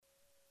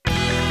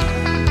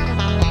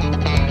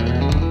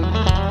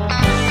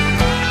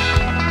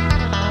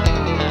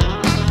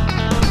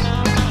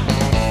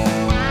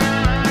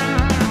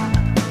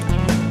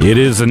It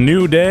is a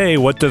new day.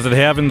 What does it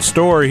have in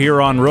store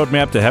here on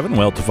Roadmap to Heaven?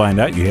 Well, to find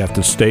out, you have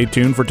to stay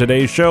tuned for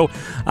today's show.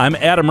 I'm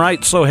Adam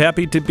Wright, so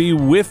happy to be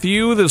with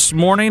you this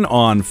morning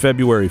on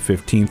February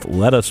 15th.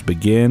 Let us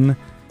begin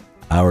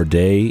our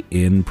day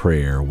in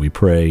prayer. We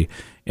pray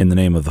in the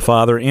name of the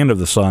Father, and of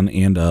the Son,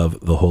 and of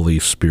the Holy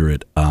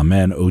Spirit.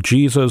 Amen. O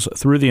Jesus,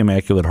 through the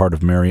Immaculate Heart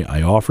of Mary,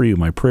 I offer you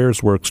my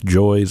prayers, works,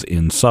 joys,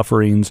 and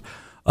sufferings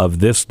of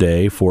this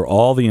day for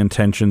all the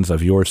intentions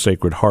of your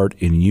Sacred Heart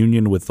in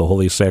union with the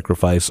holy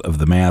sacrifice of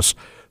the Mass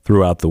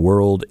throughout the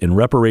world, in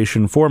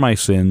reparation for my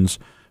sins,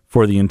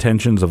 for the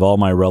intentions of all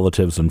my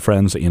relatives and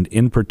friends, and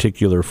in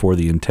particular for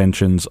the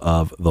intentions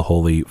of the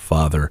Holy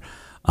Father.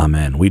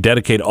 Amen. We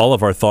dedicate all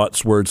of our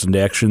thoughts, words, and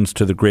actions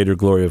to the greater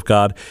glory of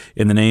God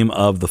in the name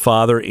of the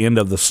Father, and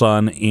of the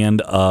Son,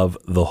 and of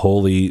the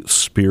Holy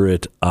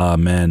Spirit.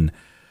 Amen.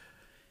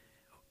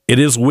 It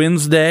is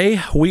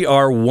Wednesday. We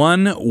are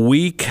 1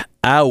 week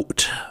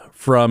out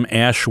from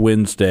Ash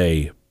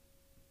Wednesday.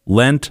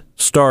 Lent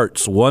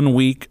starts 1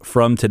 week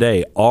from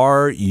today.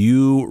 Are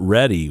you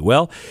ready?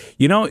 Well,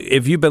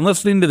 if you've been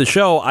listening to the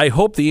show, I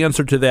hope the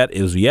answer to that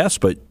is yes,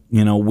 but,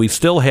 we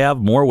still have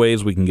more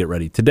ways we can get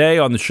ready. Today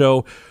on the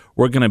show,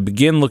 we're going to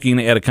begin looking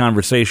at a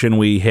conversation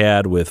we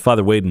had with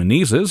Father Wade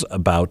Menezes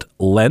about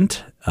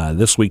Lent,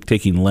 this week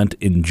taking Lent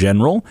in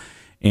general,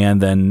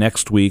 and then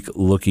next week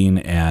looking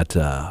at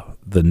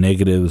the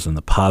negatives and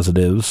the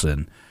positives.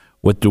 And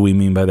what do we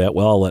mean by that?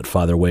 Well, I'll let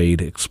Father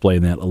Wade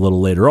explain that a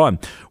little later on.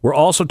 We're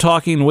also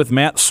talking with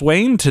Matt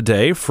Swain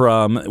today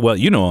from, well,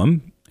 you know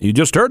him. You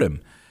just heard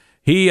him.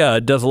 He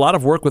does a lot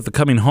of work with the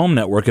Coming Home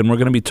Network, and we're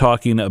going to be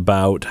talking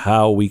about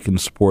how we can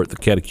support the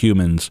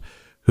catechumens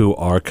who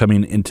are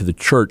coming into the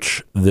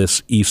church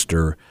this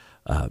Easter.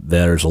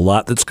 There's a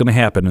lot that's going to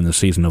happen in the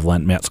season of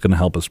Lent. Matt's going to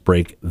help us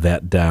break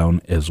that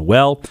down as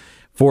well.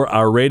 For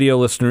our radio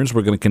listeners,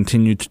 we're going to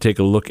continue to take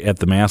a look at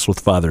the Mass with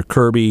Father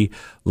Kirby,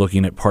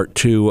 looking at part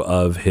 2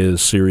 of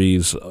his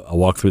series, A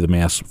Walk Through the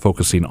Mass,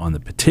 focusing on the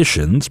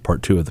petitions,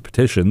 part 2 of the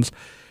petitions.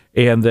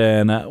 And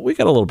then we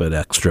got a little bit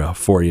extra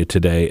for you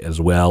today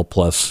as well,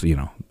 plus,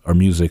 our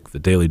music, the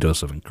daily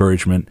dose of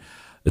encouragement.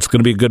 It's going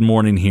to be a good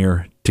morning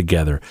here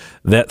together.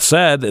 That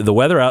said, the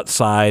weather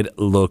outside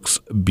looks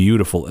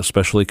beautiful,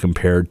 especially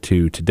compared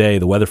to today.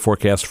 The weather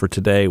forecast for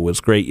today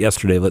was great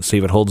yesterday. Let's see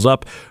if it holds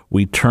up.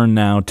 We turn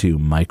now to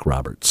Mike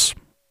Roberts.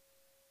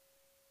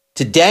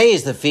 Today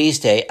is the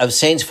feast day of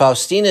Saints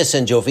Faustinus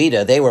and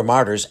Jovita, they were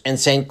martyrs, and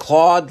Saint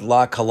Claude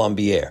La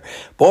Colombière.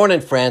 Born in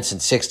France in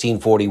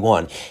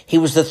 1641, he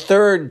was the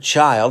third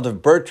child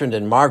of Bertrand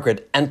and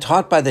Margaret and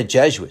taught by the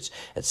Jesuits.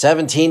 At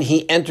 17,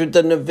 he entered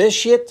the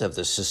novitiate of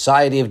the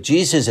Society of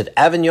Jesus at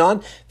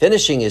Avignon,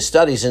 finishing his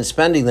studies and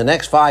spending the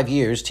next 5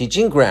 years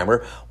teaching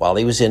grammar while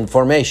he was in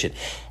formation.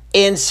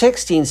 In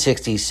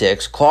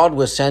 1666, Claude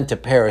was sent to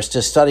Paris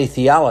to study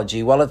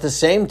theology while at the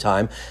same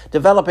time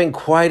developing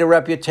quite a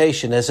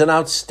reputation as an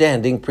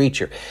outstanding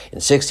preacher.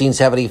 In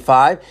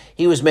 1675,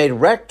 he was made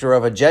rector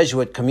of a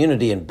Jesuit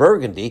community in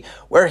Burgundy,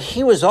 where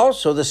he was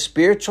also the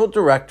spiritual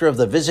director of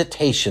the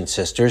Visitation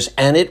Sisters,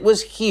 and it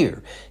was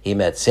here he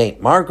met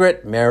St.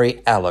 Margaret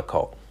Mary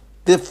Alacoque.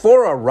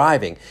 Before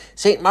arriving,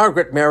 St.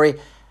 Margaret Mary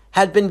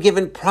had been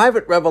given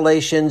private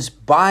revelations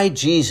by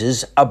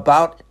Jesus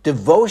about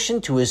devotion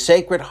to his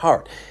Sacred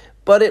Heart,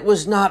 but it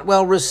was not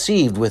well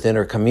received within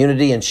her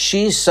community, and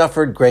she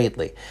suffered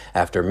greatly.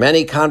 After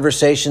many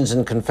conversations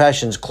and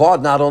confessions,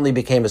 Claude not only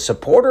became a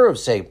supporter of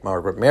St.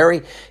 Margaret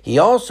Mary, he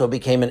also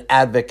became an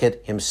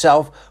advocate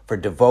himself for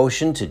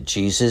devotion to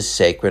Jesus'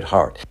 Sacred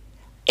Heart.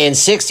 In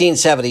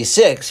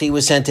 1676, he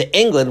was sent to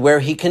England, where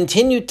he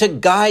continued to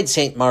guide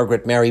St.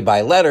 Margaret Mary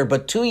by letter,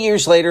 but 2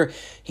 years later,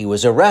 he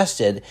was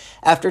arrested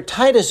after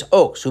Titus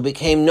Oakes, who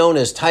became known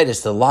as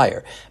Titus the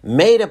Liar,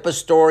 made up a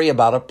story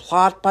about a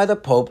plot by the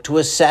Pope to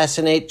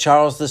assassinate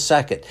Charles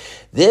II.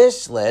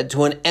 This led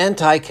to an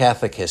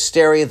anti-Catholic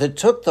hysteria that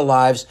took the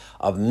lives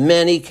of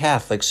many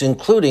Catholics,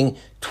 including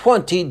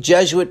 20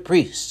 Jesuit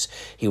priests.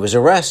 He was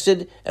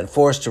arrested and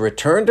forced to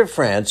return to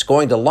France,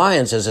 going to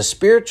Lyons as a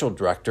spiritual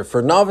director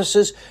for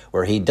novices,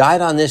 where he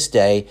died on this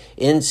day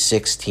in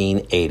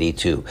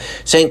 1682.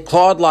 St.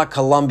 Claude La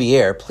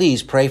Colombière,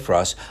 please pray for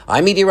us.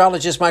 I'm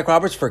meteorologist Mike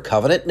Roberts for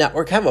Covenant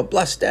Network. Have a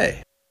blessed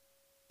day.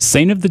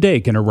 Saint of the Day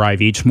can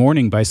arrive each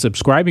morning by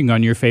subscribing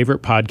on your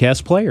favorite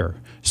podcast player.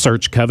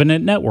 Search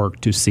Covenant Network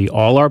to see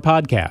all our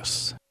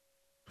podcasts.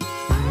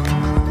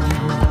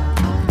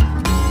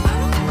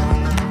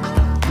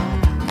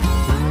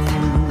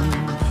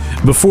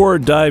 Before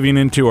diving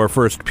into our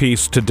first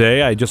piece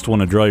today, I just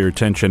want to draw your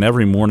attention.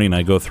 Every morning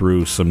I go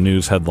through some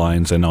news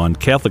headlines, and on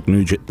Catholic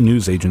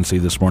News Agency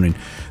this morning,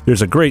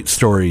 there's a great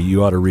story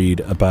you ought to read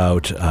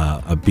about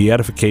a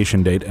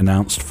beatification date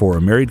announced for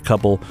a married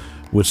couple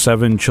with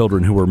 7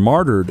 children who were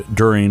martyred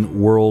during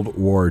World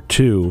War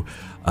II.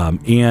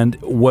 And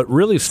what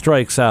really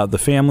strikes out, the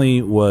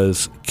family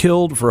was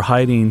killed for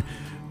hiding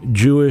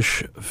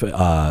Jewish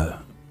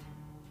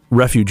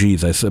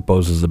refugees, I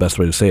suppose is the best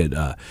way to say it.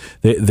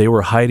 They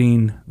were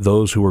hiding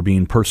those who were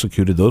being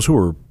persecuted, those who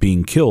were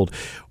being killed.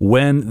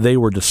 When they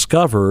were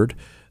discovered,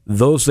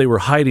 those they were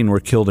hiding were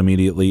killed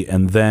immediately,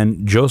 and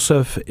then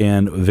Joseph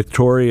and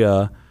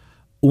Victoria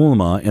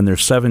Ulma and their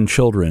 7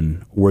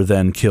 children were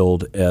then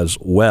killed as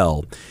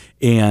well.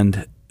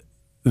 And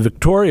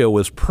Victoria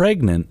was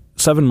pregnant,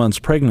 7 months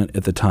pregnant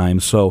at the time,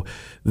 so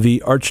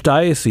the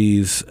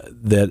archdiocese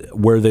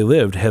where they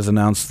lived has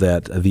announced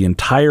that the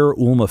entire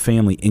Ulma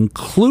family,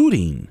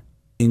 including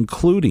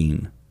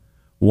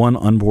one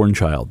unborn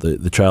child,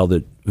 the child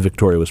that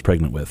Victoria was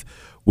pregnant with,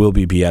 will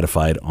be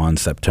beatified on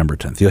September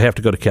 10th. You'll have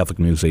to go to Catholic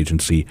News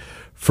Agency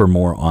for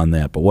more on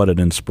that, but what an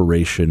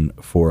inspiration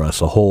for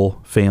us, a whole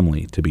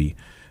family to be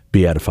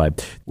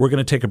beatified. We're going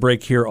to take a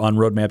break here on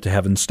Roadmap to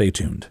Heaven. Stay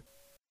tuned.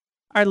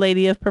 Our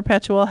Lady of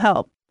Perpetual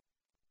Help.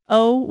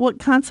 Oh, what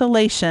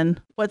consolation,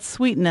 what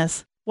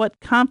sweetness, what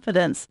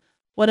confidence,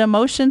 what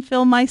emotion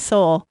fill my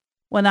soul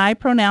when I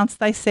pronounce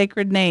thy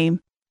sacred name,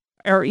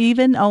 or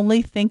even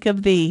only think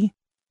of thee.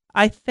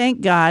 I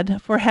thank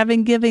God for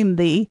having given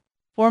thee,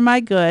 for my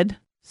good,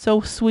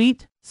 so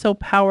sweet, so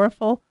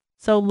powerful,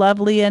 so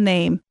lovely a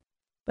name.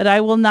 But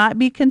I will not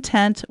be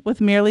content with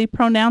merely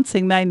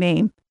pronouncing thy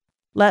name.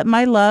 Let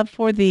my love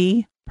for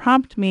thee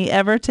prompt me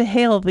ever to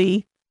hail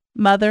thee,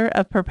 Mother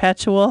of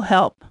Perpetual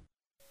Help.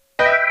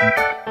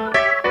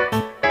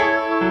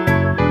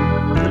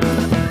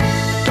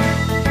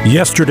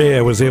 Yesterday,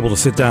 I was able to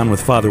sit down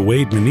with Father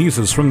Wade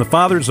Menezes from the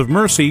Fathers of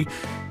Mercy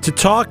to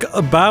talk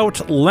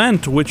about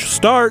Lent, which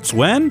starts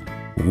when?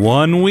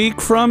 1 week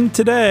from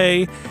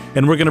today.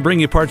 And we're going to bring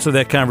you parts of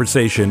that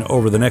conversation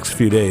over the next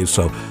few days.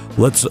 So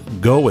let's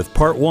go with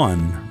part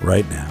 1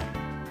 right now.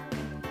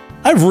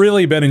 I've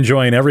really been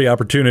enjoying every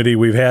opportunity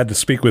we've had to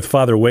speak with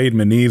Father Wade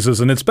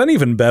Menezes, and it's been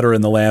even better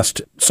in the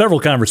last several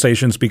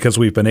conversations because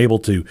we've been able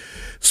to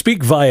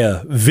speak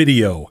via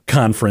video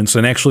conference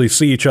and actually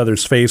see each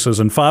other's faces.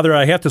 And Father,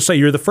 I have to say,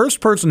 you're the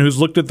first person who's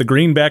looked at the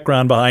green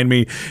background behind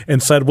me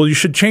and said, well, you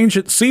should change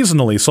it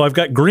seasonally. So I've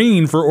got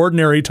green for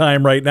ordinary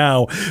time right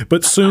now,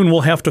 but soon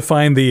we'll have to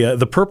find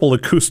the purple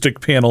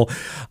acoustic panel.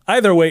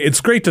 Either way, it's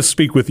great to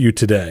speak with you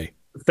today.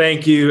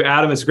 Thank you,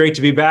 Adam. It's great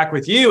to be back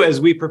with you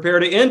as we prepare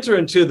to enter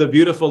into the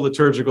beautiful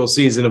liturgical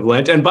season of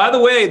Lent. And by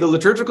the way, the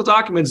liturgical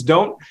documents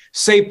don't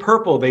say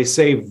purple, they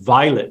say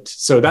violet.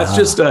 So that's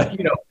just a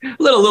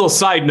little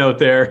side note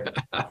there.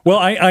 Well,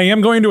 I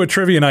am going to a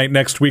trivia night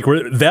next week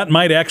where that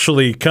might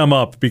actually come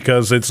up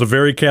because it's a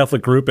very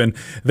Catholic group and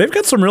they've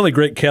got some really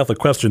great Catholic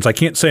questions. I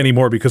can't say any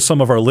more because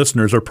some of our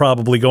listeners are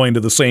probably going to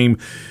the same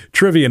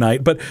trivia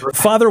night. But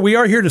Father, we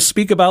are here to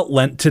speak about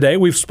Lent today.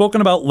 We've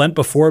spoken about Lent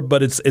before,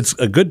 but it's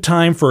a good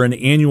time for an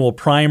annual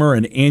primer,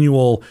 an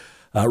annual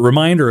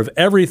reminder of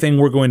everything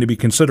we're going to be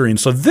considering.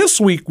 So this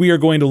week we are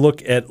going to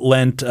look at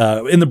Lent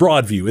in the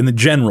broad view, in the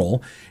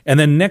general, and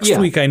then next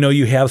week I know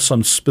you have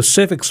some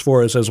specifics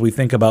for us as we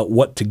think about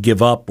what to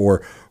give up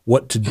or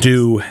what to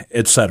do,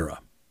 etc.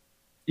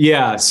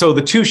 Yeah, so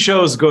the two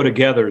shows go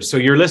together. So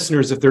your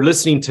listeners, if they're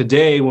listening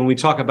today, when we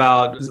talk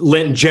about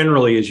Lent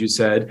generally, as you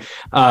said,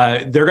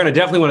 they're going to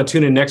definitely want to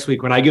tune in next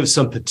week when I give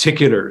some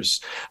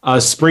particulars,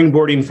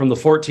 springboarding from the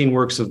 14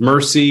 works of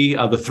mercy,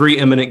 the 3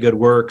 eminent good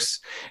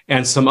works,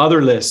 and some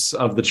other lists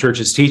of the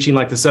church's teaching,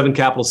 like the 7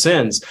 capital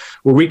sins,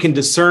 where we can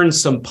discern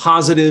some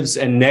positives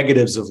and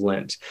negatives of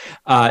Lent.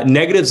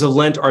 Negatives of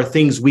Lent are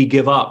things we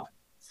give up.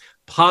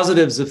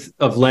 Positives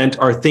of Lent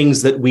are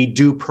things that we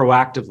do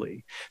proactively.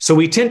 So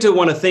we tend to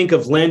want to think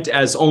of Lent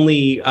as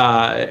only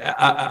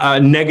a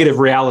negative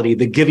reality,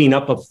 the giving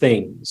up of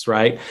things,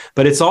 right?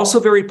 But it's also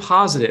very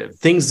positive,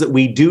 things that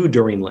we do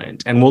during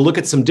Lent. And we'll look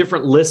at some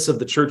different lists of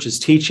the church's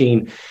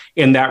teaching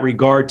in that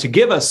regard to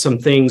give us some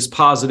things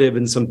positive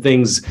and some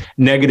things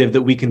negative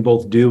that we can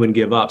both do and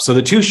give up. So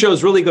the two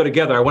shows really go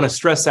together. I want to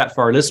stress that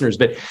for our listeners.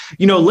 But,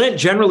 Lent,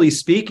 generally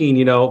speaking,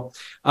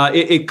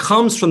 it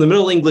comes from the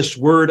Middle English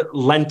word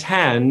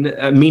Lenten,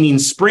 meaning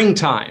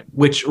springtime,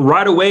 which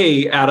right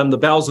away, Adam,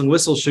 the bells and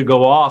whistles should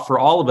go off for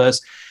all of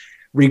us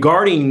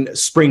regarding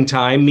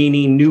springtime,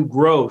 meaning new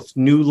growth,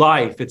 new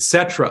life,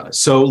 etc.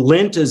 So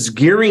Lent is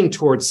gearing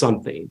towards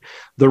something,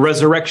 the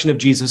resurrection of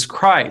Jesus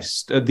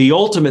Christ, the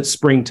ultimate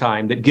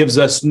springtime that gives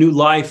us new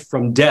life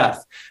from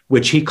death,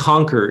 which he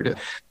conquered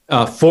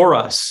for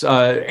us,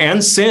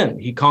 and sin.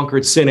 He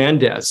conquered sin and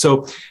death.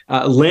 So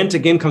Lent,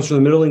 again, comes from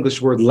the Middle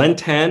English word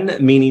Lenten,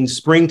 meaning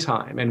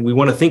springtime. And we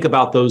want to think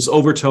about those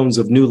overtones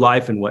of new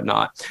life and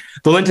whatnot.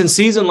 The Lenten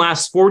season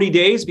lasts 40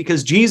 days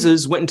because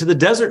Jesus went into the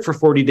desert for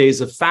 40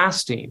 days of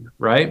fasting,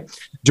 right?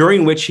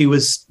 During which he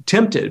was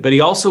tempted. But he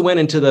also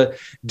went into the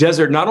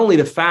desert not only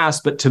to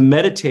fast, but to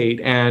meditate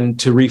and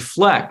to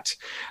reflect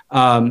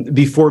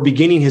before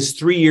beginning his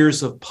 3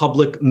 years of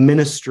public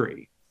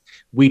ministry.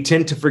 We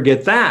tend to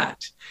forget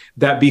that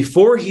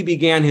before he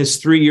began his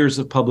 3 years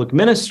of public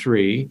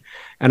ministry,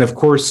 and of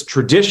course,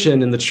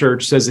 tradition in the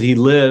church says that he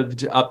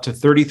lived up to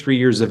 33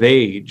 years of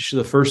age.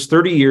 The first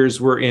 30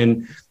 years were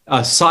in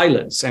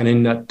silence and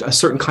in a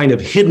certain kind of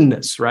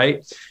hiddenness,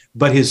 right?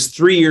 But his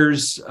 3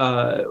 years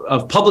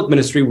of public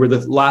ministry were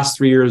the last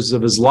 3 years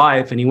of his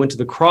life, and he went to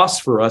the cross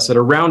for us at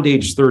around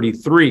age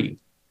 33.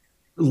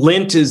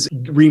 Lent is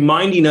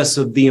reminding us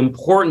of the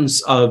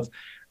importance of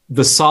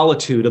the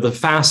solitude, of the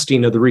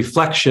fasting, of the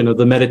reflection, of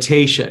the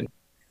meditation.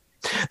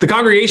 The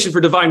Congregation for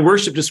Divine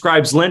Worship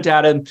describes Lent,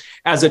 Adam,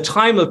 as a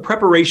time of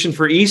preparation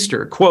for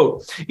Easter.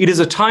 Quote, "It is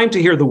a time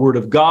to hear the word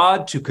of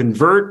God, to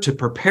convert, to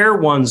prepare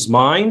one's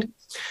mind,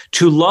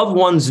 to love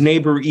one's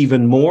neighbor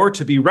even more,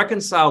 to be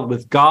reconciled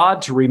with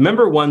God, to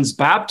remember one's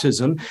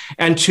baptism,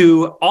 and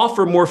to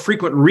offer more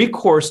frequent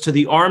recourse to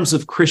the arms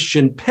of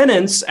Christian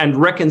penance and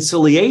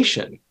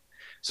reconciliation."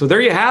 So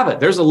there you have it.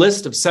 There's a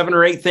list of 7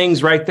 or 8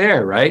 things right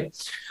there, right?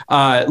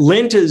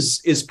 Lent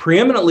is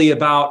preeminently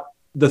about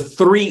the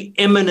 3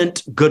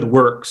 eminent good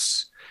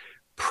works: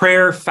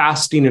 prayer,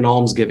 fasting, and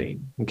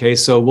almsgiving. Okay,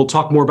 so we'll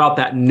talk more about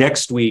that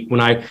next week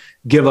when I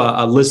give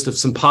a list of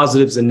some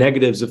positives and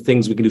negatives of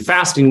things we can do.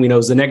 Fasting, we know,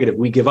 is the negative.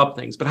 We give up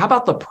things. But how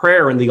about the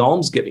prayer and the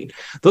almsgiving?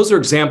 Those are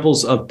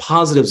examples of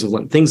positives of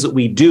Lent, things that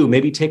we do.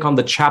 Maybe take on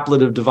the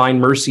chaplet of divine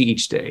mercy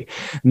each day.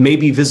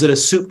 Maybe visit a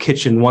soup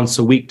kitchen once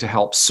a week to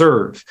help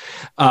serve.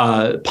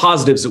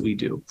 Positives that we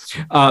do.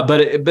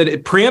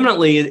 But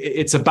preeminently,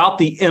 it's about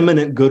the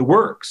eminent good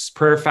works,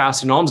 prayer,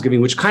 fasting, and almsgiving,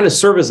 which kind of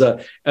serve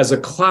as a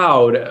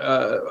cloud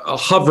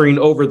hovering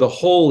over the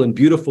whole and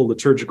beautiful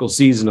liturgical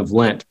season of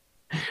Lent.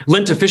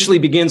 Lent officially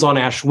begins on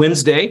Ash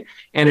Wednesday,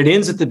 and it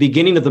ends at the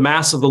beginning of the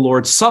Mass of the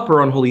Lord's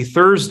Supper on Holy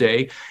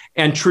Thursday.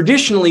 And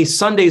traditionally,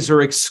 Sundays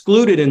are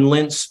excluded in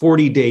Lent's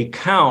 40-day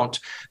count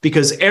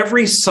because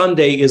every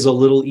Sunday is a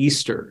little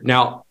Easter.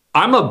 Now,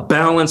 I'm a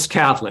balanced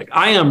Catholic.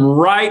 I am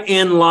right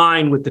in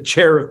line with the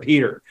chair of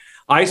Peter.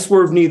 I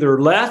swerve neither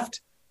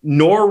left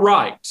nor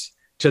right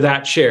to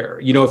that chair.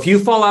 You know, if you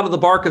fall out of the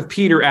bark of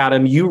Peter,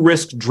 Adam, you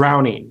risk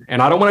drowning.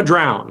 And I don't want to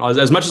drown.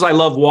 As much as I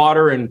love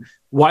water and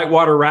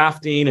whitewater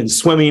rafting and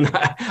swimming,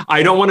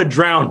 I don't want to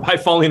drown by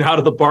falling out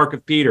of the bark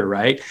of Peter,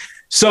 right?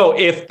 So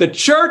if the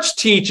church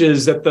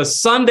teaches that the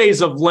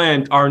Sundays of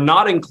Lent are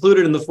not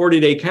included in the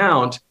 40-day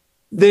count,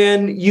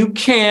 then you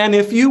can,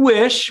 if you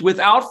wish,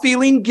 without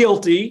feeling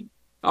guilty,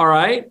 all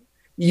right,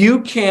 you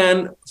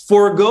can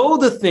forego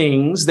the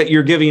things that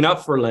you're giving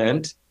up for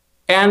Lent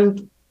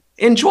and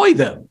enjoy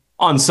them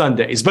on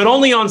Sundays, but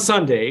only on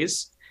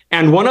Sundays.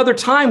 And one other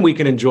time we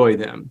can enjoy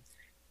them: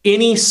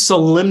 any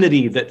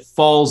solemnity that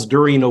falls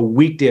during a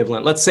weekday of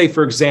Lent. Let's say,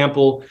 for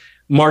example,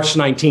 March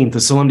 19th, the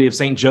Solemnity of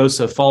St.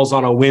 Joseph, falls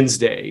on a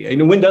Wednesday.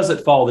 And when does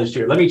it fall this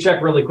year? Let me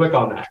check really quick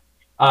on that.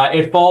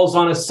 It falls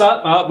on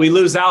we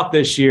lose out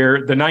this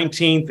year. The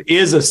 19th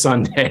is a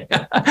Sunday.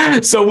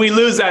 So we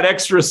lose that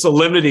extra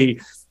solemnity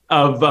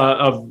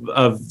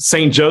of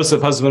St.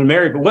 Joseph, husband of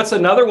Mary. But what's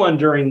another one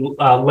during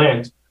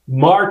Lent?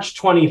 March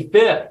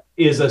 25th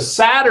is a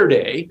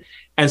Saturday.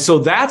 And so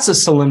that's a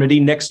solemnity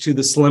next to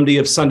the solemnity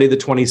of Sunday, the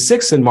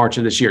 26th in March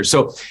of this year.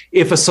 So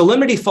if a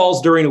solemnity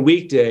falls during a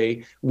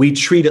weekday, we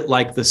treat it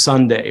like the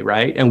Sunday,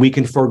 right? And we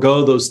can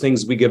forego those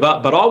things we give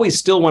up, but always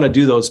still want to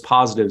do those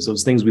positives,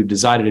 those things we've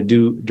decided to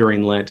do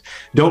during Lent.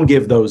 Don't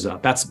give those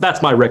up.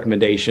 That's my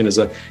recommendation as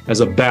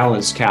a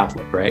balanced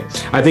Catholic, right?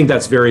 I think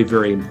that's very,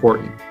 very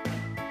important.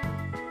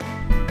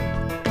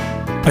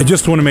 I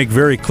just want to make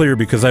very clear,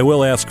 because I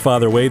will ask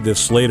Father Wade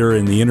this later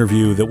in the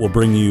interview that will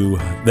bring you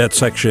that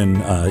section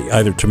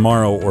either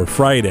tomorrow or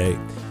Friday.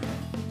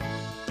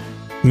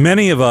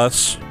 Many of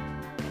us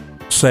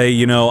say,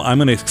 you know, I'm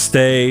going to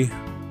stay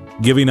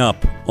giving up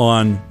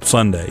on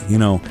Sunday. You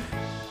know,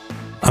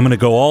 I'm going to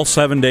go all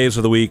 7 days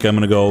of the week. I'm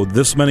going to go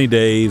this many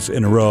days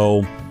in a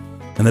row.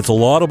 And that's a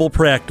laudable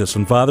practice,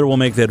 and Father will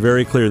make that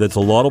very clear. That's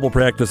a laudable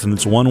practice, and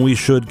it's one we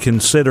should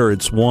consider.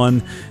 It's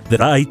one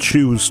that I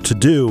choose to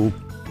do,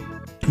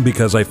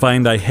 because I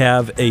find I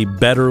have a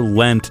better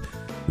Lent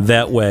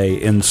that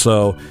way. And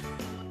so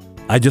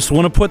I just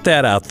want to put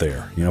that out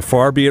there. You know,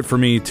 far be it for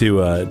me to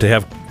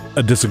have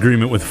a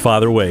disagreement with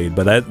Father Wade,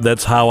 but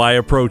that's how I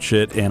approach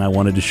it, and I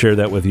wanted to share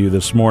that with you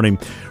this morning.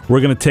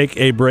 We're going to take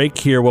a break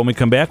here. When we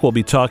come back, we'll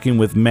be talking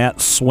with Matt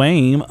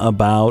Swaim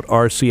about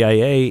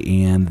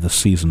RCIA and the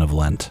season of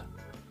Lent.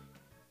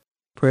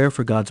 Prayer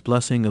for God's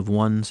blessing of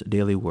one's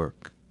daily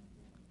work.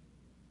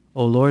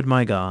 O Lord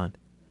my God,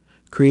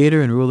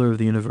 Creator and ruler of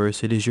the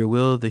universe, it is your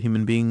will that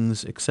human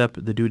beings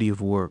accept the duty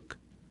of work.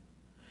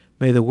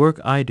 May the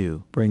work I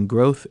do bring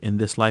growth in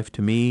this life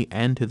to me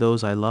and to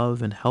those I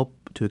love, and help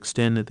to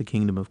extend the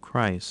kingdom of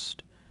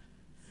Christ.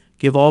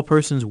 Give all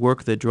persons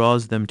work that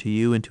draws them to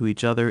you and to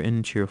each other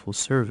in cheerful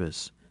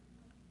service.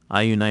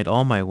 I unite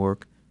all my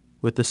work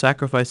with the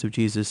sacrifice of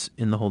Jesus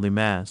in the Holy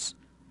Mass,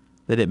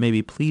 that it may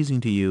be pleasing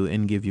to you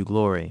and give you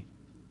glory.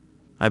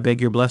 I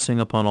beg your blessing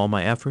upon all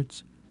my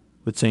efforts,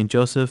 with St.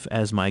 Joseph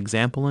as my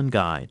example and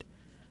guide.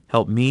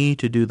 Help me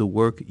to do the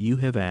work you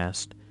have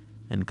asked,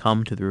 and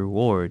come to the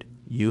reward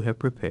you have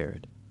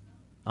prepared.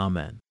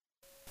 Amen.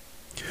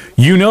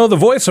 You know the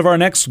voice of our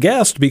next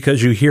guest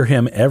because you hear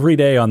him every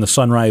day on the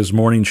Sunrise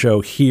Morning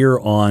Show here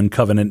on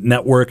Covenant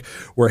Network.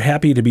 We're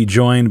happy to be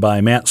joined by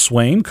Matt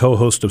Swaim,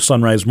 co-host of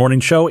Sunrise Morning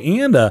Show,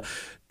 and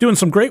doing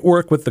some great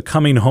work with the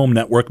Coming Home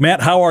Network.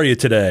 Matt, how are you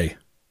today?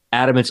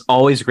 Adam, it's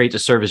always great to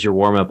serve as your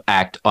warm-up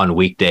act on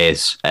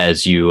weekdays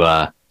as you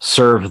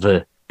serve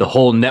the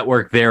whole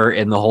network there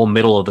in the whole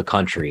middle of the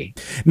country.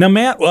 Now,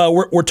 Matt,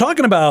 we're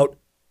talking about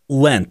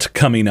Lent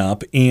coming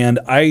up, and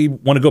I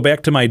want to go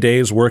back to my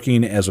days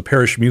working as a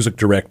parish music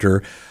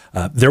director.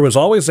 There was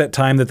always that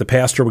time that the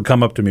pastor would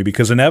come up to me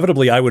because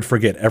inevitably I would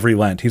forget every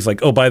Lent. He's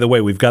like, oh, by the way,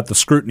 we've got the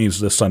scrutinies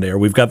this Sunday, or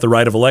we've got the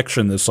rite of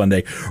election this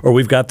Sunday, or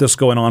we've got this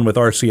going on with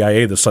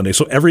RCIA this Sunday.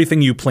 So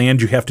everything you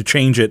planned, you have to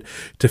change it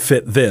to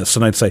fit this.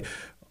 And I'd say,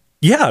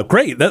 yeah,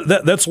 great.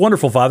 That's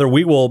wonderful, Father.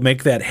 We will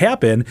make that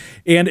happen.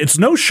 And it's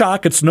no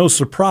shock, it's no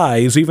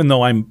surprise, even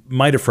though I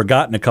might have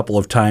forgotten a couple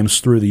of times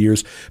through the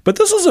years. But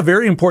this is a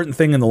very important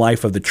thing in the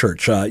life of the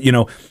church.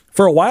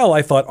 For a while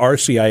I thought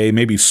RCIA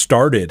maybe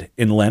started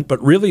in Lent, but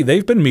really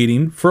they've been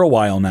meeting for a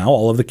while now,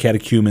 all of the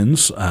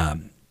catechumens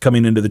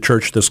coming into the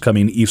church this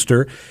coming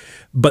Easter.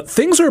 But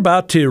things are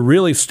about to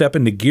really step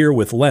into gear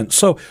with Lent.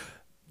 So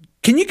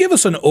can you give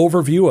us an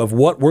overview of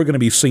what we're going to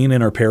be seeing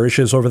in our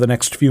parishes over the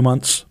next few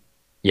months?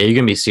 Yeah, you're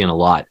going to be seeing a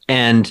lot.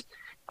 And,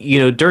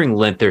 during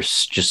Lent,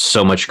 there's just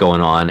so much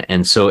going on.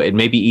 And so it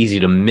may be easy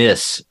to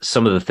miss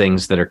some of the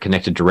things that are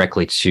connected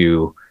directly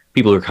to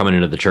people who are coming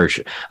into the church.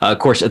 Of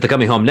course, at the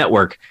Coming Home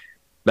Network,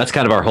 that's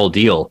kind of our whole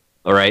deal,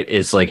 all right,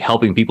 is like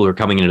helping people who are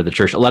coming into the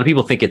church. A lot of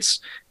people think it's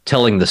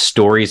telling the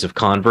stories of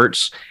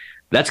converts.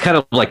 That's kind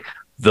of like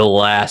the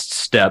last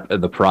step in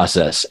the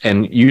process.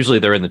 And usually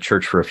they're in the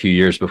church for a few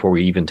years before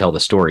we even tell the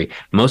story.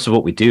 Most of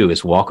what we do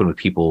is walking with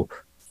people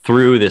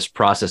through this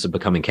process of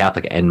becoming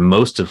Catholic, and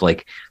most of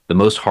the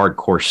most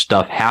hardcore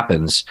stuff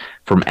happens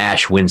from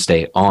Ash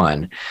Wednesday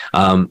on.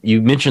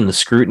 You mentioned the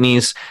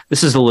scrutinies.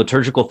 This is a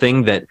liturgical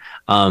thing that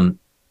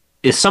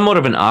is somewhat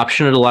of an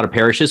option at a lot of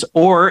parishes,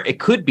 or it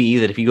could be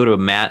that if you go to a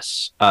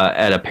mass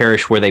at a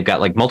parish where they've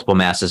got multiple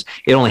masses,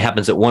 it only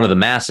happens at one of the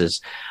masses.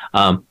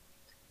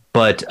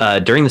 But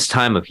during this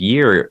time of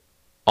year,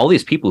 all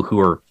these people who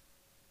are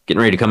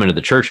getting ready to come into the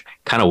church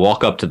kind of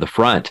walk up to the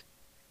front.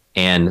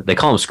 And they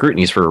call them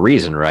scrutinies for a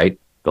reason, right?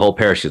 The whole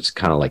parish gets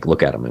kind of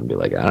look at them and be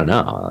like, I don't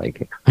know,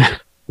 are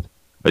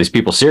these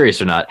people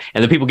serious or not?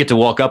 And the people get to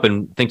walk up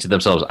and think to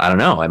themselves, I don't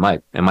know,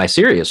 am I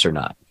serious or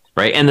not?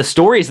 Right? And the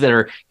stories that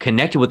are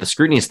connected with the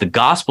scrutinies, the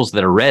gospels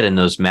that are read in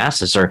those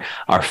masses are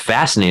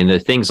fascinating. They're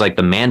things like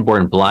the man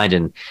born blind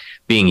and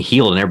being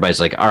healed, and everybody's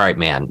like, all right,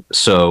 man,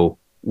 so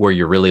were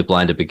you really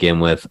blind to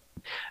begin with?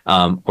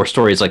 Or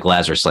stories like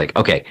Lazarus,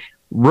 okay,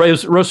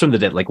 rose from the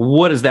dead.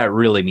 What does that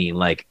really mean?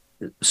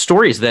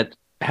 Stories that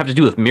have to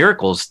do with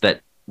miracles that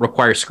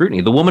require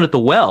scrutiny. The woman at the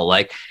well,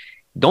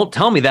 don't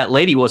tell me that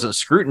lady wasn't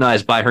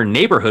scrutinized by her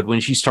neighborhood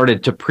when she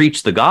started to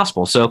preach the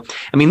gospel. So,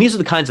 these are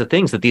the kinds of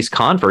things that these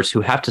converts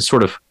who have to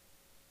sort of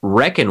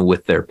reckon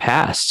with their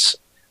pasts.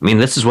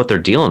 This is what they're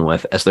dealing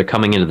with as they're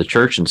coming into the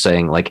church and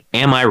saying,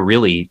 am I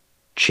really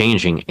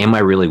changing? Am I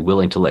really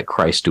willing to let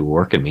Christ do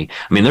work in me?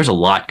 There's a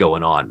lot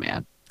going on,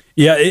 man.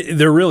 Yeah,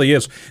 there really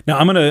is. Now,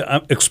 I'm going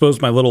to expose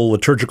my little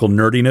liturgical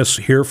nerdiness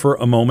here for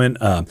a moment.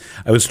 I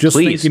was just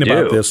thinking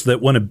about this,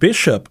 that when a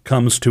bishop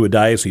comes to a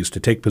diocese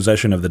to take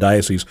possession of the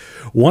diocese,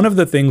 one of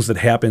the things that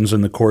happens in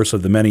the course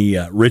of the many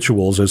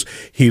rituals is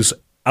he's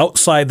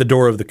outside the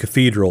door of the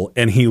cathedral,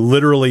 and he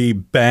literally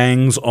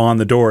bangs on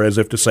the door as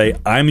if to say,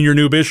 I'm your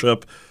new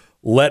bishop,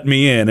 let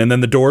me in. And then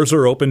the doors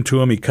are open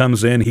to him. He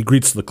comes in, he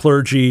greets the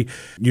clergy,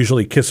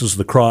 usually kisses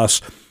the cross.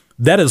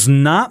 That is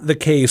not the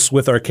case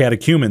with our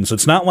catechumens.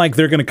 It's not like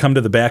they're going to come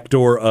to the back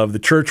door of the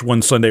church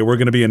one Sunday. We're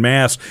going to be in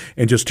Mass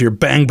and just hear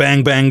bang,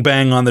 bang, bang,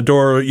 bang on the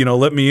door,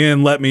 let me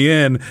in, let me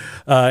in.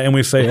 And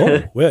we say,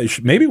 oh, well,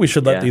 maybe we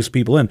should let these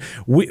people in.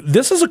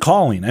 This is a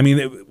calling.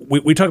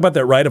 We talk about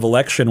that rite of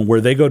election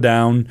where they go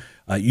down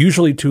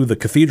usually to the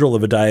cathedral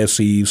of a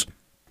diocese,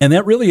 and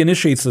that really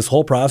initiates this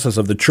whole process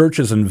of the church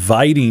is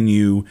inviting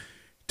you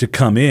to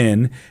come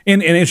in.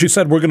 And as you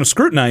said, we're going to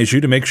scrutinize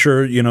you to make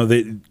sure,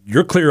 that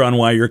you're clear on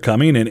why you're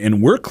coming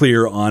and we're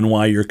clear on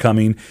why you're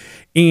coming.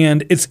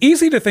 And it's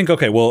easy to think,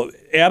 okay, well,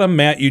 Adam,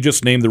 Matt, you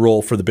just named the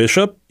role for the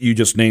bishop. You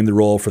just named the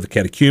role for the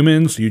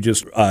catechumens. You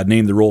just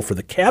named the role for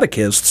the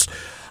catechists.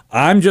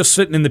 I'm just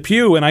sitting in the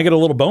pew and I get a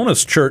little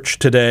bonus church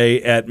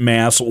today at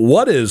Mass.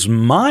 What is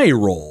my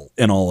role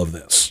in all of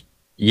this?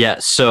 Yeah,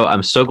 so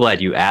I'm so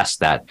glad you asked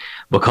that,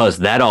 because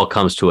that all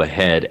comes to a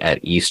head at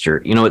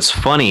Easter. It's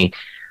funny,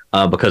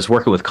 because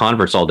working with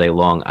converts all day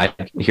long, I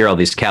hear all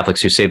these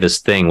Catholics who say this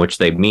thing, which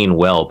they mean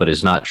well, but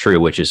is not true,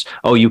 which is,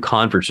 oh, you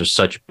converts are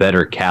such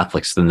better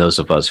Catholics than those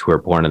of us who are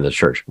born in the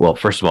church. Well,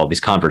 first of all, these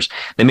converts,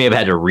 they may have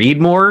had to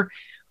read more,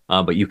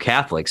 but you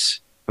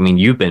Catholics,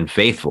 you've been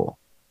faithful,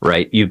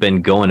 right? You've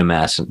been going to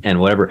Mass and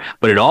whatever,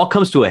 but it all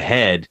comes to a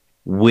head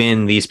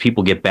when these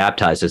people get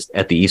baptized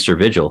at the Easter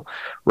Vigil,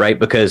 right?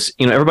 Because,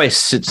 everybody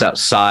sits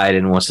outside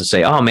and wants to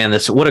say, oh man,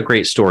 what a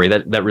great story.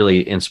 That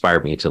really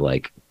inspired me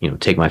to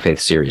take my faith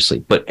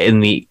seriously. But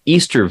in the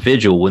Easter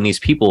Vigil, when these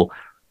people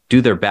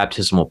do their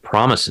baptismal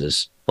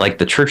promises,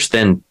 the church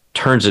then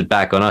turns it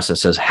back on us and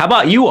says, how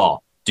about you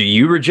all? Do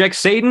you reject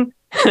Satan?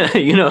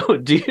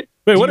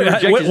 Wait,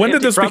 when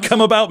did this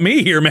become about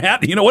me here,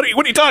 Matt? What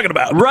are you talking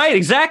about? Right,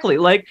 exactly.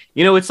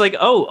 It's like,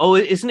 oh,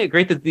 isn't it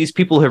great that these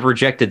people have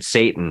rejected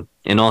Satan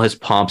in all his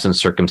pomps and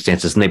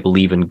circumstances, and they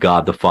believe in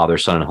God, the Father,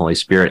 Son, and Holy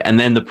Spirit. And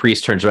then the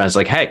priest turns around and is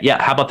like, hey,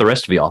 yeah, how about the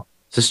rest of y'all?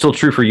 Is this still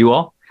true for you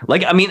all?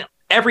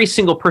 every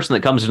single person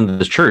that comes into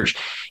this church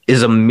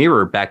is a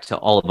mirror back to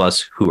all of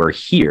us who are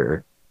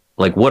here.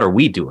 Like, what are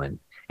we doing?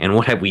 And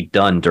what have we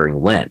done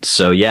during Lent?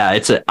 So yeah, I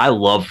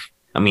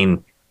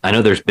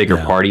know there's bigger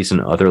parties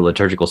and other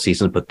liturgical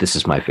seasons, but this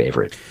is my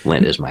favorite.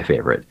 Lent is my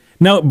favorite.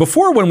 Now,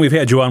 before when we've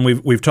had you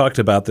on, we've talked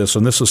about this,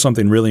 and this is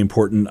something really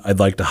important I'd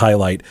like to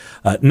highlight.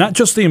 Not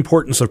just the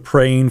importance of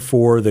praying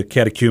for the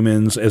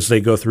catechumens as they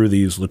go through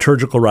these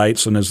liturgical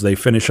rites and as they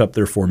finish up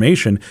their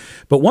formation,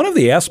 but one of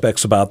the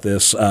aspects about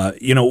this,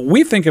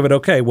 we think of it,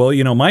 okay, well,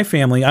 my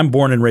family, I'm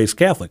born and raised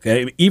Catholic.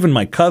 Even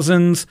my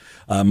cousins,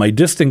 my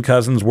distant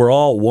cousins, we're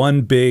all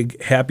one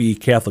big, happy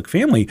Catholic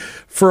family.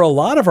 For a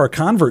lot of our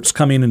converts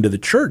coming into the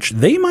church,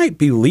 they might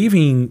be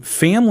leaving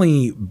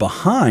family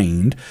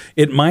behind.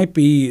 It might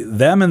be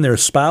them and their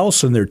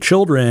spouse and their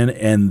children,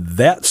 and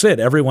that's it.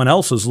 Everyone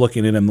else is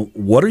looking at them.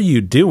 What are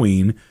you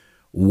doing?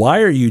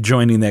 Why are you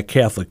joining that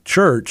Catholic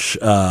Church?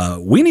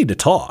 We need to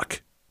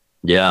talk.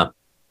 Yeah.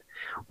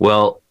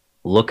 Well,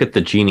 look at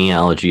the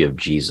genealogy of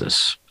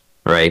Jesus,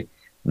 right?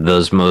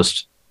 Those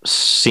most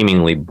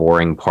seemingly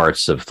boring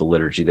parts of the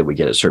liturgy that we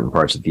get at certain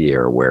parts of the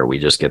year, where we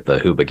just get the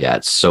who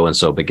begat so and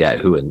so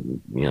begat who,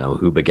 and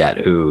who begat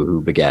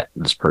who begat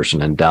this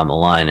person, and down the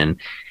line. And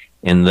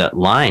in that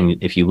line,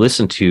 if you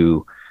listen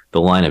to the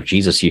line of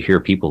Jesus, you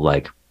hear people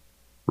like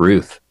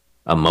Ruth,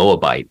 a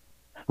Moabite,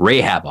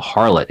 Rahab, a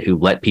harlot who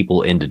let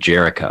people into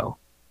Jericho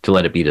to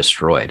let it be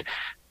destroyed.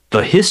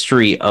 The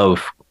history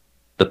of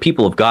the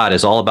people of God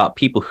is all about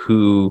people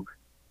who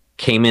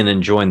came in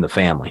and joined the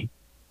family,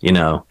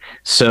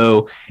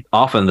 So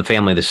often the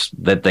family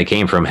that they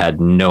came from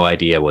had no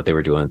idea what they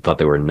were doing, thought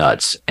they were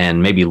nuts,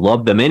 and maybe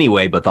loved them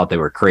anyway, but thought they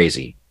were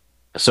crazy.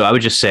 So I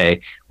would just say,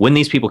 when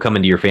these people come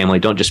into your family,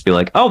 don't just be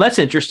like, oh, that's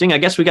interesting. I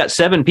guess we got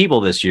 7 people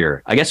this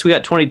year. I guess we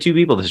got 22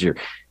 people this year.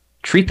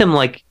 Treat them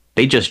like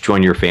they just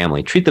joined your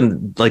family. Treat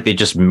them like they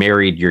just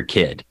married your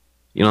kid.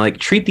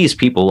 Treat these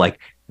people like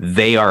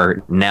they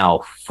are now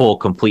full,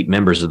 complete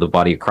members of the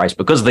body of Christ,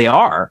 because they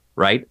are,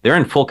 right? They're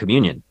in full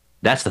communion.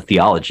 That's the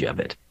theology of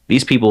it.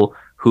 These people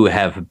who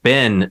have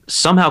been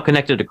somehow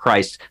connected to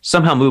Christ,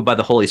 somehow moved by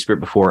the Holy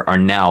Spirit before, are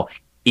now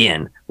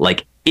in.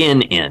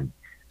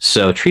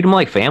 So treat them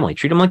like family.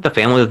 Treat them like the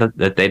family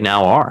that they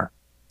now are.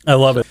 I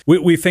love it.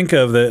 We think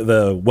of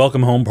the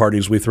welcome home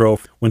parties we throw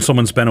when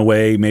someone's been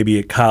away, maybe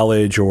at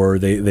college, or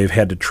they've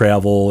had to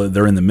travel,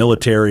 they're in the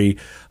military,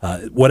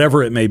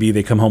 whatever it may be.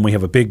 They come home, we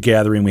have a big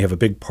gathering, we have a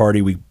big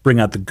party, we bring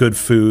out the good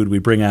food, we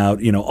bring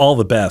out all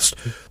the best.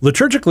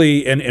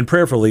 Liturgically and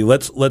prayerfully,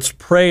 let's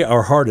pray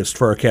our hardest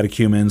for our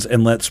catechumens,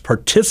 and let's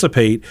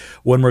participate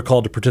when we're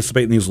called to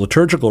participate in these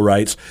liturgical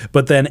rites.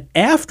 But then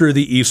after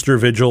the Easter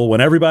Vigil,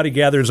 when everybody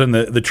gathers in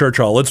the church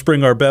hall, let's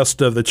bring our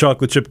best of the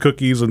chocolate chip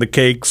cookies and the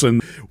cakes,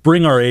 and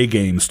bring our A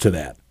games to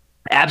that.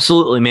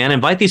 Absolutely, man.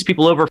 Invite these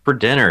people over for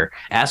dinner.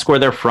 Ask where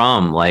they're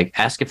from.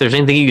 Ask if there's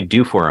anything you could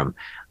do for them.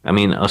 I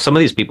mean, some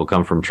of these people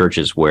come from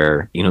churches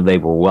where, they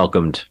were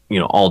welcomed,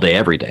 all day,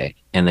 every day.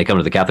 And they come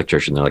to the Catholic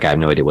Church and they're like, I have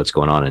no idea what's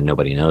going on and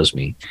nobody knows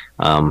me.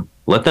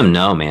 Let them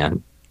know,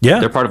 man. Yeah.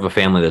 They're part of a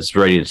family that's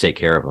ready to take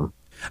care of them.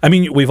 I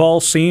mean, we've all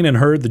seen and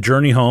heard The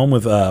Journey Home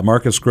with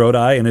Marcus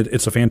Grodi, and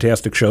it's a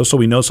fantastic show, so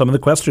we know some of the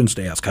questions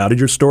to ask. How did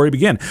your story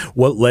begin?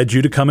 What led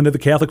you to come into the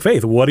Catholic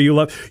faith? What do you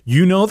love?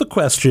 You know the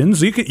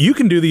questions. You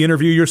can do the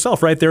interview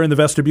yourself right there in the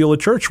vestibule of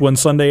church one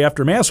Sunday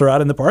after Mass or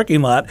out in the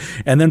parking lot,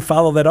 and then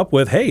follow that up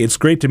with, hey, it's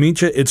great to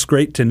meet you. It's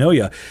great to know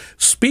you.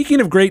 Speaking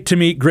of great to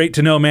meet, great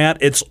to know, Matt,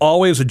 it's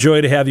always a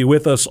joy to have you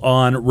with us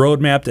on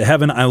Roadmap to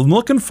Heaven. I'm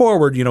looking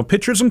forward.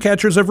 Pitchers and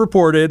catchers have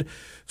reported.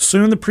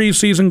 Soon the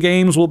preseason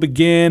games will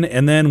begin,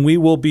 and then we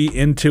will be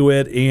into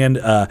it. And,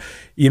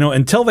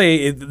 until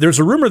there's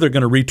a rumor they're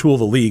going to retool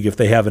the league if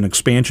they have an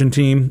expansion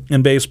team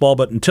in baseball.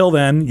 But until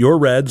then, your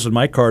Reds and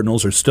my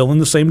Cardinals are still in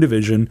the same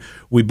division.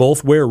 We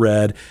both wear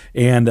red.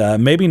 And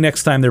maybe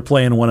next time they're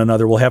playing one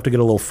another, we'll have to get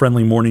a little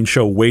friendly morning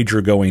show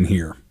wager going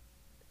here.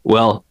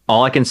 Well,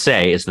 all I can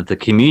say is that the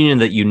communion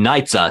that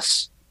unites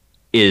us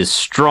is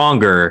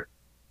stronger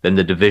than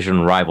the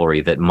division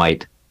rivalry that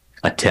might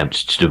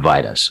attempt to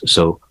divide us.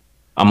 So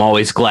I'm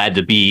always glad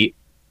to be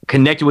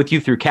connected with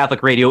you through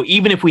Catholic radio,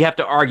 even if we have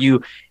to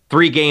argue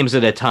 3 games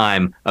at a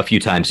time a few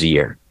times a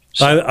year.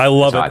 So I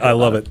love it. I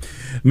love it.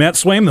 Matt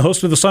Swaim, the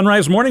host of the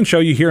Sunrise Morning Show.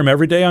 You hear him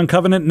every day on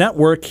Covenant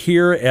Network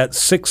here at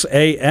 6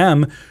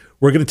 a.m.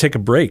 We're going to take a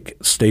break.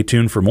 Stay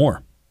tuned for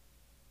more.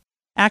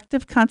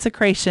 Active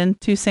consecration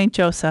to St.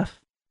 Joseph.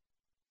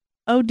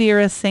 O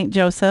dearest St.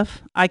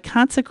 Joseph, I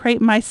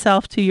consecrate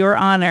myself to your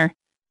honor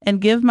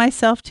and give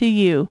myself to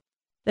you,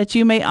 that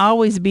you may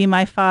always be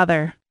my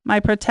Father, my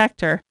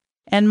protector,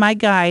 and my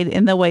guide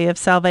in the way of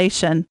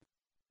salvation.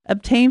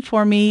 Obtain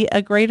for me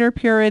a greater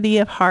purity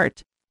of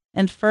heart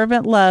and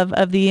fervent love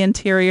of the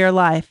interior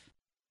life.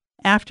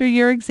 After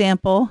your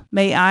example,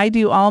 may I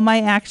do all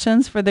my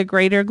actions for the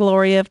greater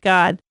glory of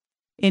God,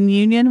 in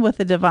union with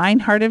the divine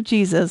heart of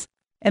Jesus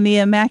and the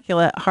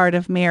immaculate heart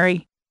of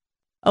Mary.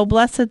 O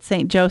blessed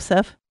Saint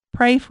Joseph,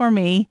 pray for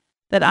me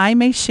that I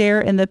may share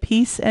in the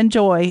peace and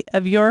joy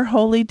of your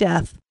holy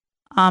death.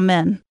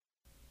 Amen.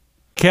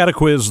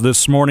 Catequiz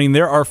this morning.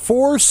 There are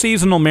 4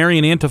 seasonal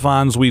Marian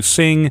antiphons we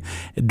sing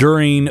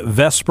during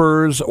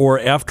Vespers or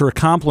after a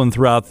Compline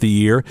throughout the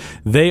year.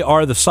 They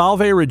are the Salve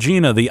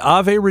Regina, the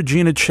Ave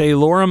Regina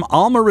Caelorum,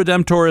 Alma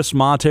Redemptoris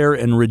Mater,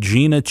 and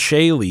Regina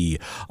Caeli.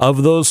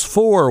 Of those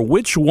 4,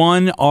 which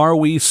one are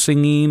we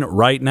singing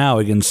right now?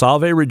 Again,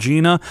 Salve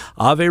Regina,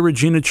 Ave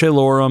Regina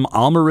Caelorum,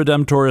 Alma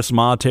Redemptoris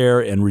Mater,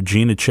 and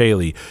Regina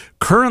Caeli.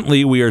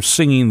 Currently, we are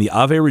singing the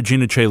Ave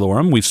Regina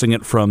Caelorum. We sing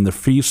it from the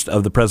Feast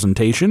of the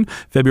Presentation,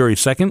 February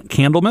 2nd,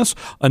 Candlemas,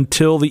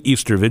 until the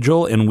Easter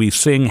Vigil, and we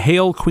sing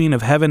Hail, Queen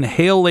of Heaven,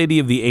 Hail, Lady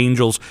of the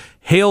Angels,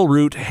 Hail,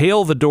 Root,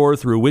 Hail, the door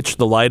through which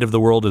the light of the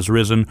world is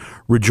risen.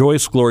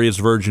 Rejoice, glorious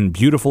Virgin,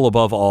 beautiful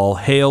above all.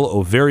 Hail,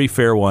 O very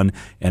fair one,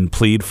 and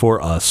plead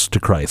for us to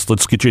Christ.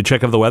 Let's get you a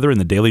check of the weather and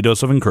the daily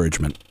dose of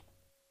encouragement.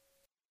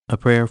 A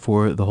prayer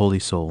for the holy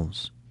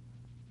souls.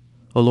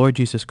 O Lord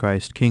Jesus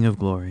Christ, King of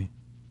glory,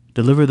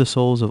 deliver the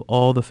souls of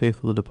all the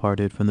faithful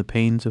departed from the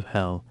pains of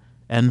hell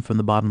and from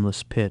the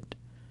bottomless pit.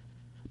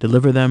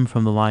 Deliver them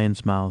from the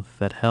lion's mouth,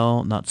 that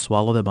hell not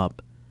swallow them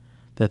up,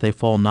 that they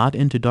fall not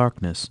into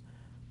darkness,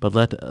 but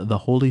let the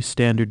holy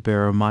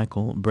standard-bearer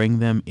Michael bring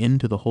them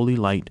into the holy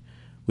light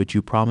which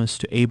you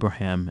promised to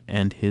Abraham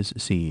and his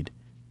seed.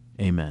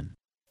 Amen.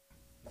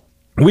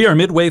 We are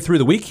midway through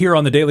the week here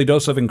on the Daily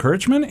Dose of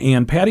Encouragement,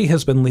 and Patty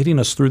has been leading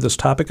us through this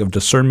topic of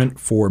discernment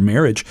for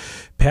marriage.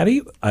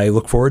 Patty, I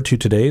look forward to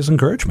today's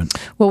encouragement.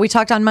 Well, we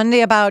talked on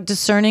Monday about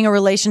discerning a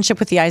relationship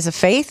with the eyes of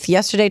faith.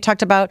 Yesterday,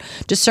 talked about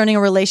discerning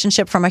a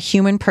relationship from a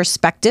human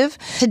perspective.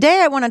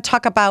 Today, I want to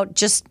talk about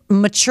just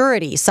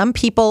maturity. Some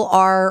people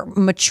are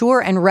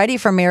mature and ready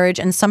for marriage,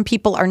 and some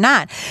people are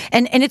not.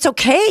 And it's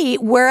okay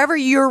wherever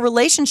your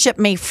relationship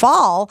may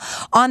fall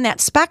on that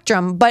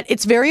spectrum, but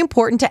it's very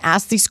important to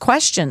ask these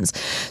questions.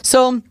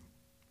 So,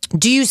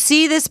 do you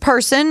see this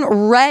person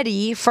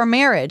ready for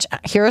marriage?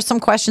 Here are some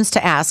questions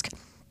to ask.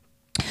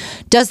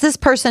 Does this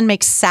person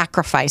make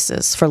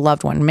sacrifices for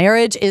loved one?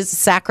 Marriage is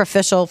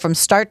sacrificial from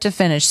start to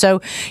finish.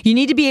 So you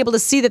need to be able to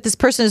see that this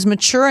person is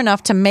mature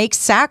enough to make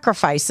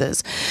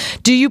sacrifices.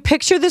 Do you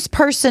picture this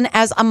person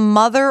as a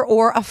mother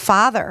or a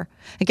father?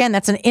 Again,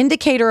 that's an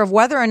indicator of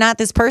whether or not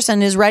this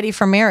person is ready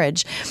for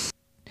marriage.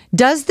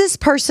 Does this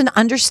person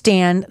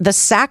understand the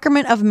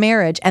sacrament of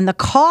marriage and the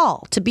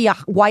call to be a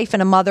wife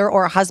and a mother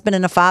or a husband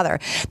and a father?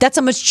 That's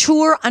a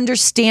mature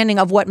understanding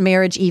of what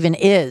marriage even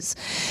is.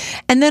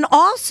 And then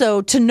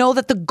also to know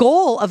that the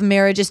goal of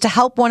marriage is to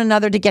help one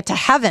another to get to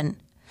heaven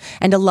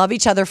and to love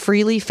each other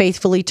freely,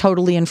 faithfully,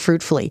 totally, and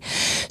fruitfully.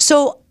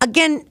 So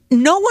again,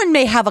 no one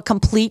may have a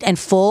complete and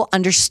full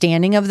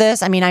understanding of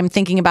this. I mean, I'm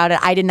thinking about it.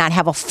 I did not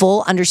have a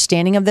full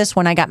understanding of this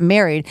when I got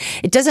married.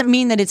 It doesn't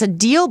mean that it's a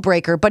deal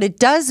breaker, but it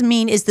does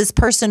mean, is this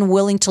person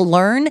willing to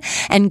learn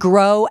and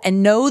grow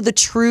and know the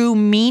true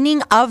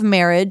meaning of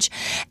marriage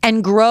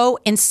and grow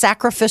in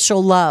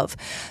sacrificial love?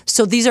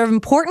 So these are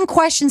important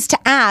questions to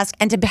ask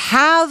and to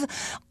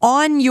have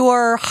on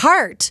your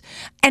heart.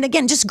 And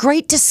again, just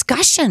great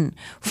discussion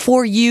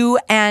for you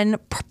and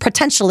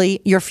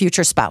potentially your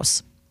future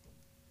spouse.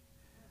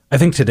 I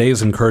think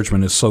today's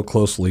encouragement is so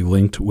closely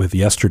linked with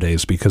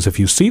yesterday's, because if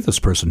you see this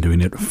person doing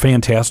it,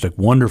 fantastic,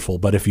 wonderful.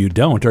 But if you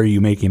don't, are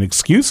you making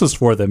excuses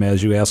for them,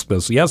 as you asked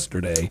us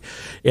yesterday?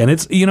 And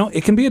it's,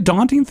 it can be a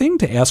daunting thing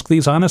to ask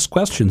these honest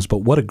questions, but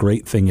what a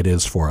great thing it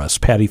is for us.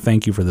 Patty,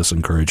 thank you for this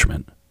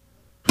encouragement.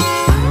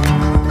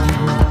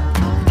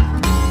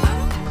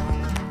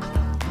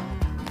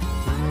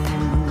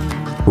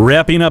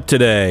 Wrapping up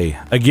today.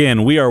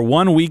 Again, we are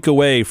 1 week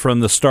away from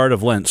the start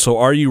of Lent. So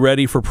are you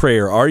ready for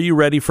prayer? Are you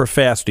ready for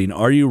fasting?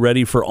 Are you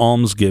ready for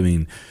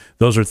almsgiving?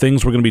 Those are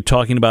things we're going to be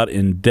talking about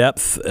in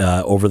depth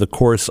over the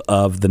course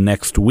of the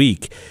next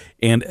week.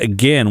 And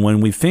again,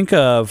 when we think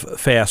of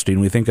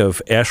fasting, we think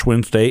of Ash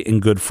Wednesday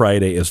and Good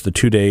Friday as the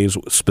 2 days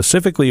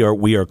specifically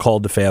we are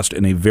called to fast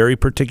in a very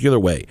particular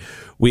way.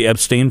 We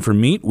abstain from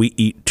meat. We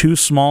eat 2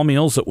 small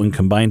meals that when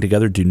combined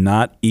together do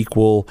not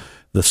equal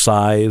the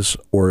size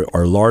or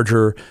are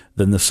larger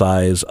than the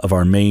size of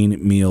our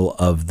main meal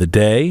of the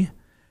day.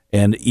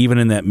 And even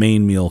in that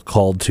main meal,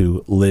 called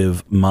to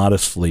live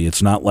modestly.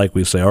 It's not like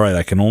we say, all right,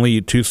 I can only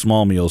eat 2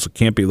 small meals. It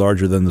can't be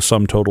larger than the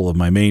sum total of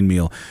my main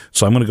meal.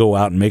 So I'm going to go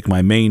out and make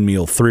my main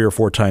meal 3 or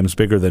 4 times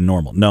bigger than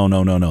normal. No.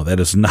 That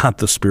is not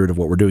the spirit of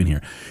what we're doing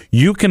here.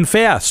 You can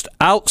fast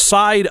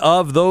outside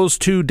of those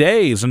 2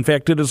 days. In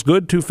fact, it is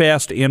good to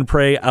fast and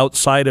pray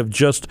outside of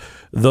just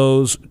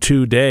those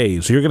 2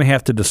 days. You're going to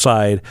have to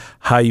decide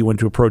how you want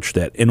to approach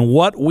that. And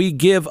what we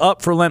give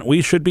up for Lent,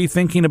 we should be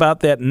thinking about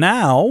that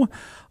now.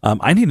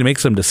 I need to make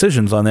some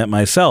decisions on that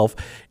myself.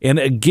 And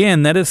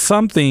again, that is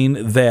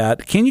something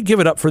that, can you give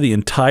it up for the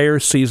entire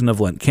season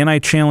of Lent? Can I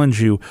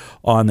challenge you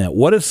on that?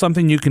 What is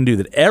something you can do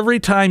that every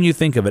time you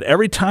think of it,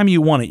 every time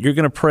you want it, you're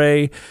going to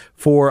pray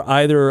for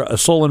either a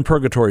soul in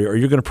purgatory, or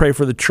you're going to pray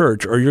for the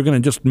church, or you're going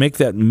to just make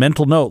that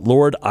mental note,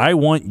 Lord, I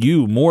want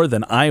you more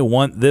than I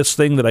want this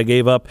thing that I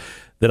gave up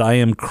that I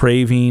am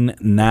craving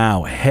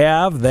now.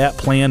 Have that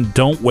plan.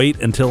 Don't wait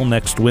until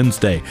next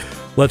Wednesday.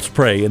 Let's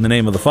pray. In the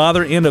name of the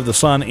Father, and of the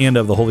Son, and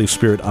of the Holy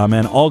Spirit.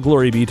 Amen. All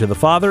glory be to the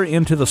Father,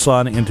 and to the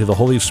Son, and to the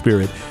Holy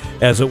Spirit,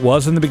 as it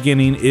was in the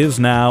beginning, is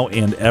now,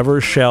 and ever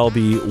shall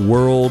be,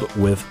 world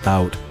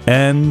without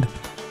end.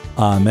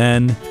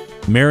 Amen.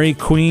 Mary,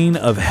 Queen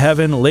of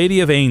Heaven,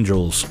 Lady of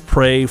Angels,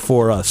 pray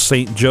for us.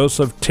 Saint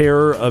Joseph,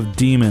 terror of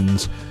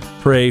demons,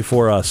 pray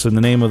for us. In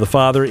the name of the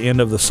Father,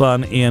 and of the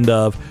Son, and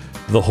of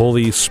the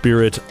Holy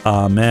Spirit.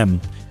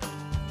 Amen.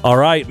 All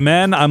right,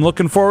 men, I'm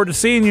looking forward to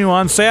seeing you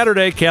on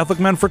Saturday,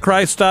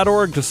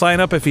 CatholicMenForChrist.org, to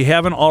sign up if you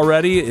haven't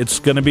already. It's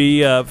going to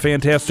be a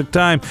fantastic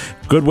time.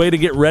 Good way to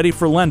get ready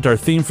for Lent. Our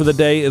theme for the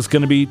day is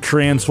going to be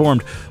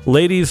transformed.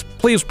 Ladies,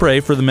 please pray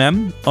for the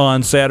men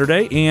on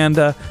Saturday. And,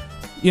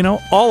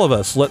 all of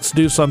us, let's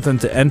do something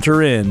to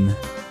enter in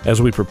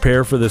as we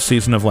prepare for this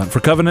season of Lent.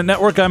 For Covenant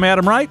Network, I'm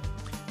Adam Wright.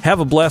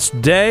 Have a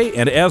blessed day,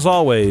 and as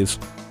always,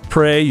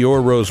 pray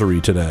your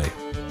rosary today.